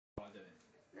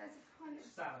there's a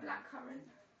pile of blackcurrant.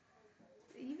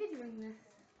 Are you videoing this?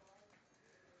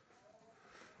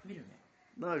 Videoing it?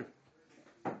 No.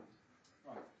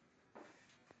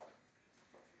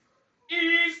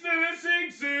 Eastern's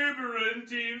exuberant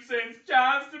team sends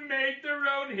chance to make their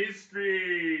own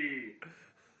history.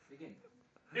 Begin.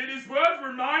 It is worth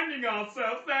reminding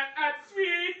ourselves that at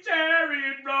Sweet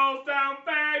Chariot rolls down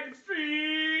Bagsham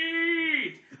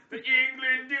Street, that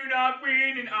England do not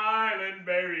win in Ireland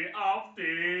very often.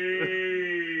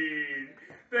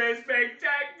 The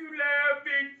spectacular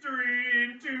victory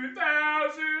in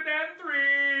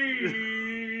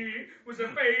 2003 was a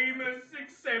famous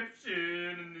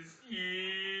exception this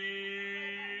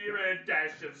year, a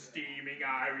dash of steaming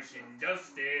Irish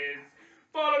injustice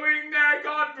following their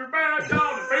contraband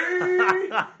on the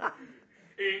beat.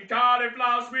 In Cardiff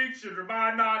last week should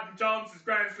remind Martin Johnson's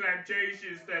Grand Slam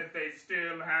chasers that they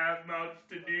still have much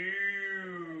to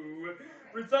do.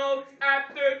 Results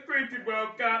at the Cricket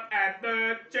World Cup at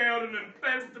the Cheltenham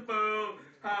Festival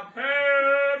have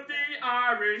helped the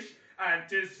Irish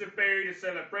anticipate a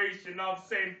celebration of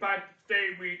St. Patrick's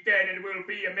Day weekend, and it will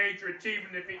be a major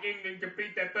achievement if England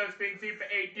complete their first clean sheet for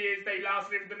 8 years. They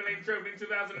last lived the Millennium Trophy in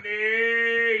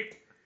 2008.